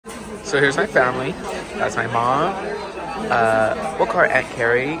So here's my family. That's my mom. We'll call her Aunt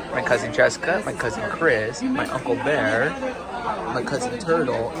Carrie, my cousin Jessica, my cousin Chris, my Uncle Bear, my cousin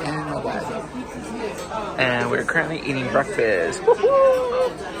Turtle, and my dad. And we're currently eating breakfast.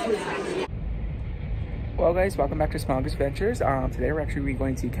 Well guys, welcome back to Smuggler Adventures. Today we're actually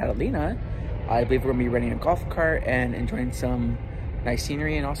going to Catalina. I believe we're going to be renting a golf cart and enjoying some nice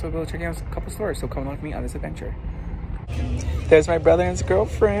scenery, and also go checking out a couple stores. So come along with me on this adventure. There's my brother and his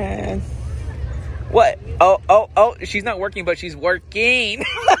girlfriend. What? Oh, she's not working, but she's working.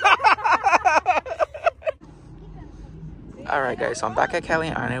 All right, guys, so I'm back at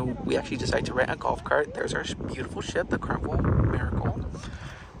Catalina Island. We actually decided to rent a golf cart. There's our beautiful ship, the Carnival Miracle.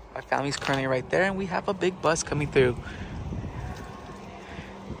 My family's currently right there, and we have a big bus coming through.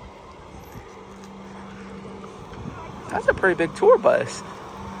 That's a pretty big tour bus.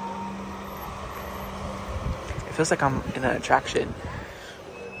 It feels like I'm in an attraction.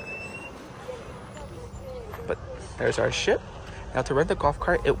 But there's our ship. Now to rent the golf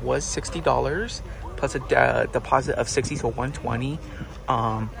cart, it was $60 plus a deposit of $60 to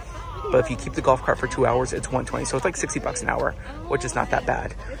 $120. But if you keep the golf cart for 2 hours, it's $120. So it's like $60 an hour, which is not that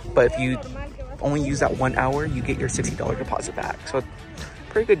bad. But if you only use that 1 hour, you get your $60 deposit back. So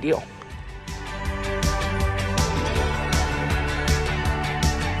pretty good deal.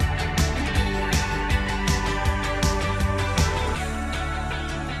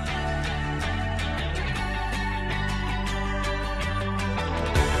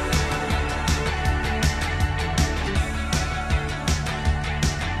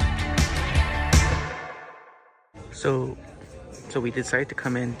 So we decided to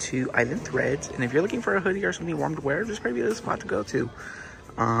come into Island Threads, and if you're looking for a hoodie or something warm to wear, this might be the spot to go to.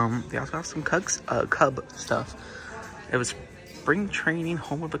 They also have some Cub stuff. It was spring training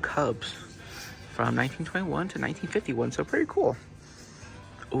home of the Cubs from 1921 to 1951, so pretty cool.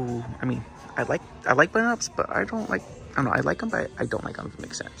 Ooh, I mean, I like button-ups, but I don't know, I like them, but I don't like them, if it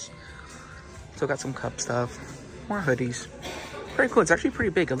makes sense. So got some Cub stuff, more hoodies. Pretty cool. It's actually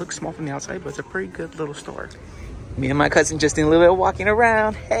pretty big. It looks small from the outside, but it's a pretty good little store. Me and my cousin just doing a little bit of walking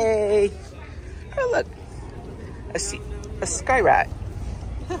around. Hey, oh look, a sky rat,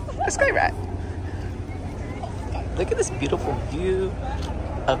 a sky rat. Look at this beautiful view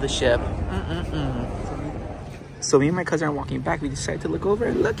of the ship. So me and my cousin are walking back. We decided to look over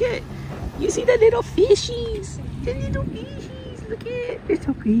and look at. You see the little fishies? The little fishies. Look at. They're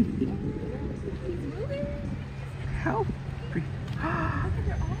so pretty. How pretty.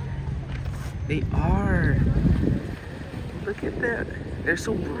 They are. Look at that. They're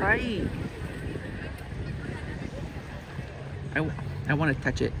so bright. I want to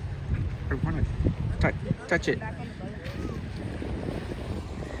touch it. I want to touch it.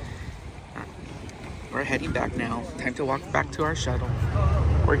 We're heading back now. Time to walk back to our shuttle.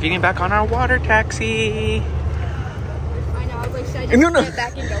 We're getting back on our water taxi. I know. I was like, should I just get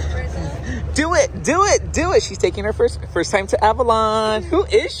back and go for it now? Do it. She's taking her first time to Avalon. Who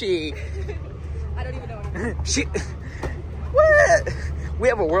is she? I don't even know. She. What? We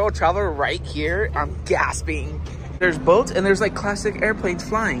have a world traveler right here. I'm gasping. There's boats and there's like classic airplanes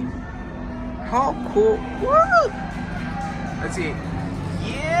flying. How cool. Woo! Let's see.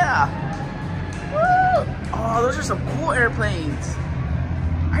 Yeah. Woo! Oh, those are some cool airplanes.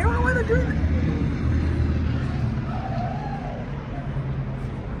 I don't know why they're doing that.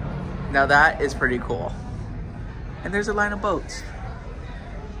 Now that is pretty cool. And there's a line of boats.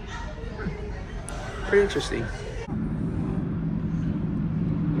 Pretty interesting.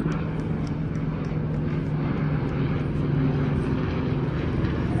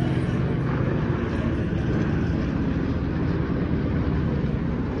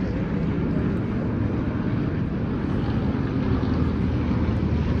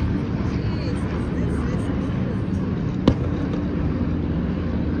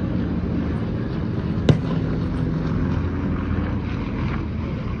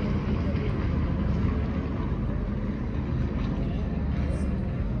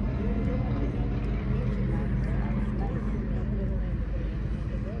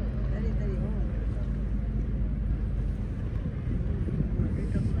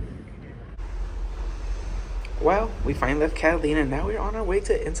 Well, we finally left Catalina, and now we're on our way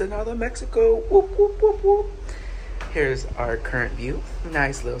to Ensenada, Mexico. Whoop, whoop, whoop, whoop. Here's our current view.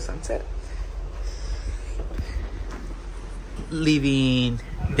 Nice little sunset. Leaving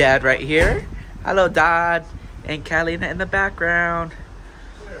Dad right here. Hello, Dad. And Catalina in the background.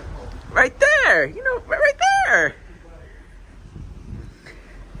 Right there. You know, right there.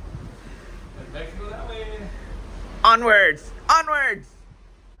 Onwards. Onwards.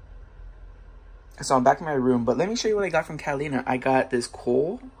 So I'm back in my room, but let me show you what I got from Catalina. I got this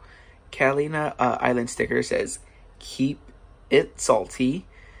cool Catalina Island sticker. Says, keep it salty.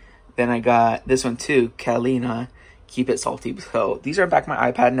 Then I got this one too, Catalina, keep it salty. So these are back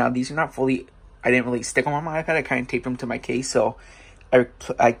my iPad. Now these are not fully, I didn't really stick them on my iPad. I kind of taped them to my case, so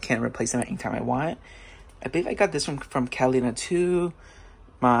I can replace them anytime I want. I believe I got this one from Catalina too.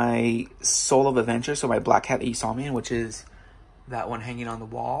 My Soul of Adventure, so my black hat that you saw me in, which is that one hanging on the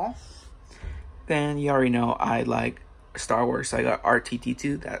wall. Then you already know I like Star Wars, so I got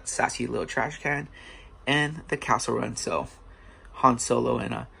RTT2, that sassy little trash can, and the Castle Run, so Han Solo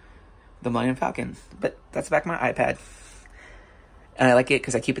and the Millennium Falcon. But that's back my iPad, and I like it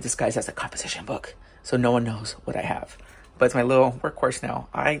because I keep it disguised as a composition book, so no one knows what I have. But it's my little workhorse now.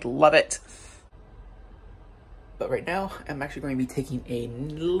 I love it. But right now, I'm actually going to be taking a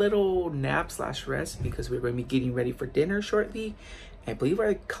little nap / rest because we're going to be getting ready for dinner shortly. I believe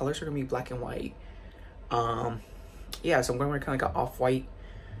our colors are going to be black and white. Yeah, so I'm going to wear kind of like an off-white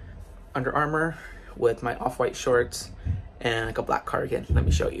Under Armour with my off-white shorts and like a black cardigan. Let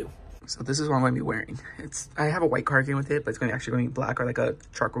me show you. So this is what I'm going to be wearing. I have a white cardigan with it, but it's actually going to be black or like a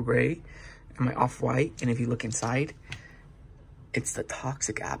charcoal gray, and my off-white. And if you look inside, it's the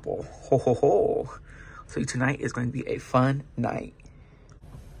Toxic Apple. Ho ho ho. So tonight is going to be a fun night.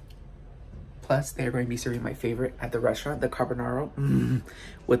 Plus, they're going to be serving my favorite at the restaurant, the carbonara,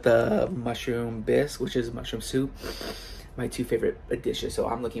 with the mushroom bisque, which is mushroom soup. My two favorite dishes. So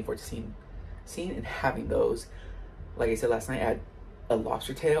I'm looking forward to seeing and having those. Like I said last night, I had a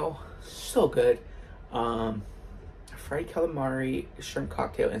lobster tail, so good. Fried calamari, shrimp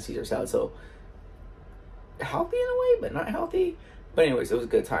cocktail, and Caesar salad. So healthy in a way, but not healthy. But anyways, it was a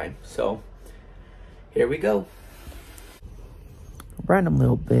good time. So here we go. Random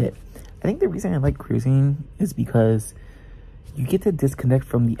little bit. I think the reason I like cruising is because you get to disconnect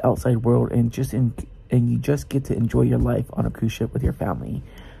from the outside world and you just get to enjoy your life on a cruise ship with your family.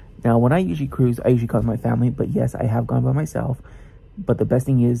 Now, when I usually cruise, I usually go with my family, but yes, I have gone by myself. But the best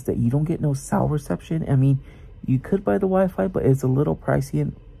thing is that you don't get no cell reception. I mean, you could buy the Wi-Fi, but it's a little pricey.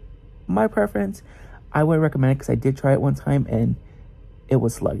 And my preference, I would recommend it because I did try it one time and it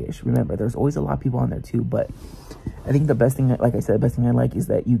was sluggish. Remember, there's always a lot of people on there too, but I think the best thing, like I said, the best thing I like is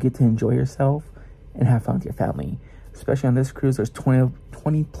that you get to enjoy yourself and have fun with your family. Especially on this cruise, there's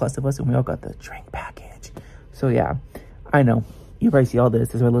 20 plus of us, and we all got the drink package. So yeah, I know. You probably see all this.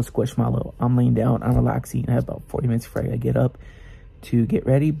 There's my little squishmallow. I'm laying down, I'm relaxing. I have about 40 minutes before I get up to get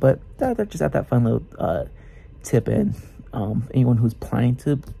ready, but they're just at that fun little tip in. Anyone who's planning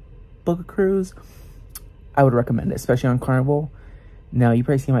to book a cruise, I would recommend it, especially on Carnival. Now, you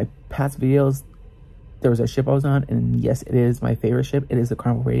probably see my past videos. There was a ship I was on, and yes, it is my favorite ship. It is the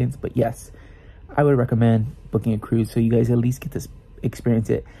Carnival Radiance, but yes, I would recommend booking a cruise so you guys at least get to experience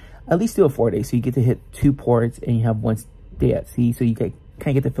it. At least do a 4 day, so you get to hit 2 ports, and you have 1 day at sea, so you kind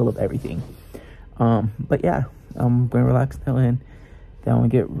of get the feel of everything. But yeah, I'm going to relax now, and then I'm going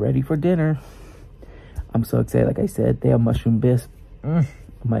to get ready for dinner. I'm so excited. Like I said, they have mushroom bisque,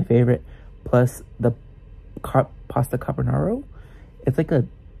 my favorite, plus the pasta carbonara. It's like a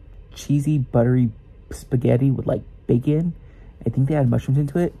cheesy, buttery spaghetti with like bacon. I think they add mushrooms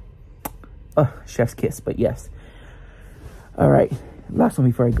into it. Oh, chef's kiss, but yes. All right, last one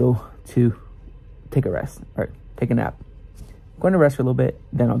before I go to take a rest or take a nap. I'm going to rest for a little bit,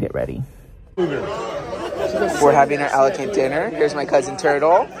 then I'll get ready. We're having our Alicante dinner. Here's my cousin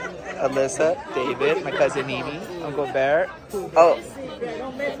Turtle, Alyssa, David, my cousin Nimi, Uncle Bear. Oh,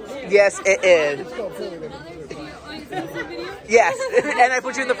 yes, it is. Yes, and I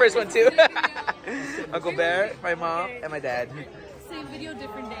put you in the first one too. Uncle Bear, my mom, and my dad. Same video,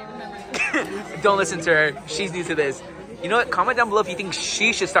 different day, remember. Don't listen to her. She's new to this. You know what? Comment down below if you think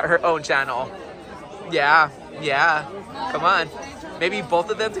she should start her own channel. Yeah. Come on. Maybe both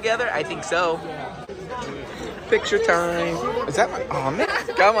of them together? I think so. Picture time. Is that my... Oh, man.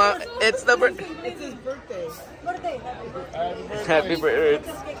 Come on. It's the... It's his birthday. Happy birthday.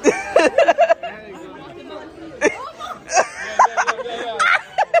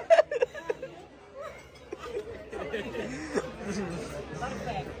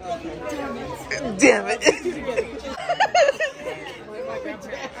 Damn it.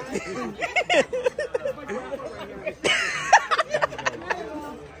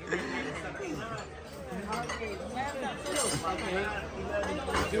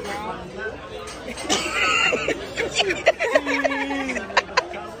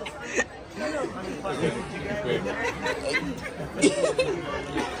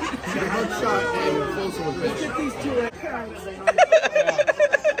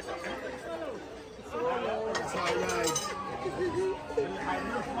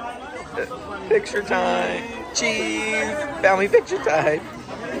 Picture time. Cheese. Family picture time.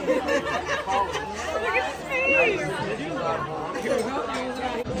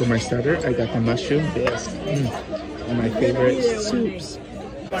 For my starter, I got the mushroom bisque. One of my favorite soups.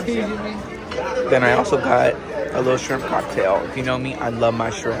 Then I also got a little shrimp cocktail. If you know me, I love my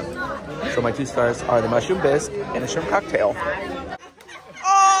shrimp. So my 2 stars are the mushroom bisque and a shrimp cocktail.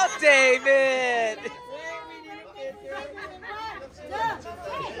 Oh, David!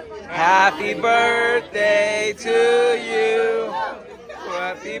 Happy birthday to you.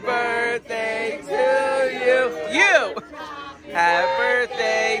 Happy birthday to you. You! Happy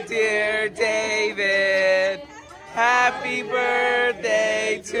birthday, dear David. Happy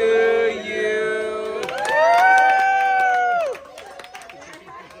birthday to you.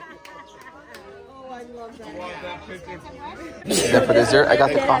 Then for dessert, I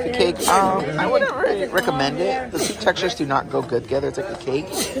got the coffee cake. I wouldn't really recommend it. The soup textures do not go good together. It's like a cake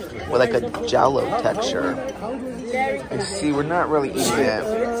with like a jello texture. And see, we're not really eating it.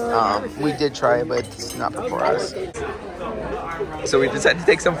 We did try it, but it's not for us. So we decided to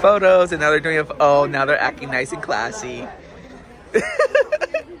take some photos, and now they're doing it. Oh, now they're acting nice and classy. Look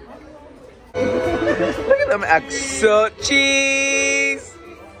at them act so cheese.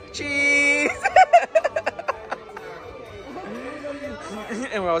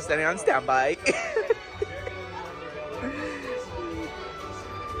 And we're all standing on standby.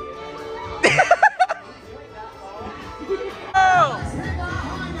 Oh!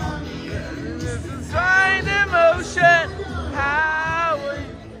 This is fine emotion. How we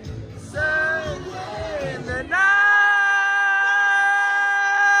say in the night.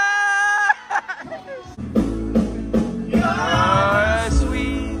 You're a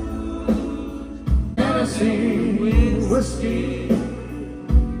sweet Tennessee whiskey.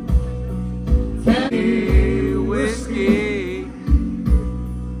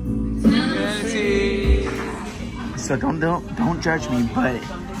 So don't judge me, but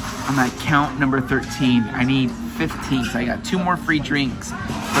I'm at count number 13. I need 15, so I got 2 more free drinks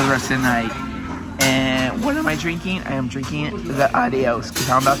for the rest of the night. And what am I drinking? I am drinking the Adios, because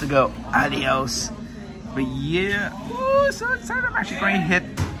I'm about to go Adios. But yeah, ooh, so excited. I'm actually going to hit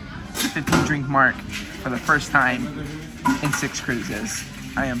the 15 drink mark for the first time in 6 cruises.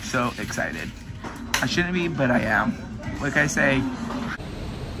 I am so excited. I shouldn't be, but I am. Like I say.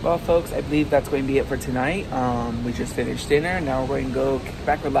 Well, folks, I believe that's going to be it for tonight. We just finished dinner. Now we're going to go kick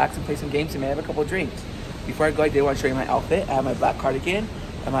back, relax, and play some games, and maybe have a couple of drinks. Before I go, I did want to show you my outfit. I have my black cardigan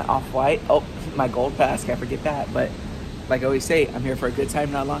and my off-white. Oh, my gold mask. Can't forget that. But like I always say, I'm here for a good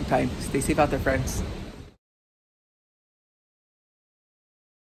time, not a long time. Stay safe out there, friends.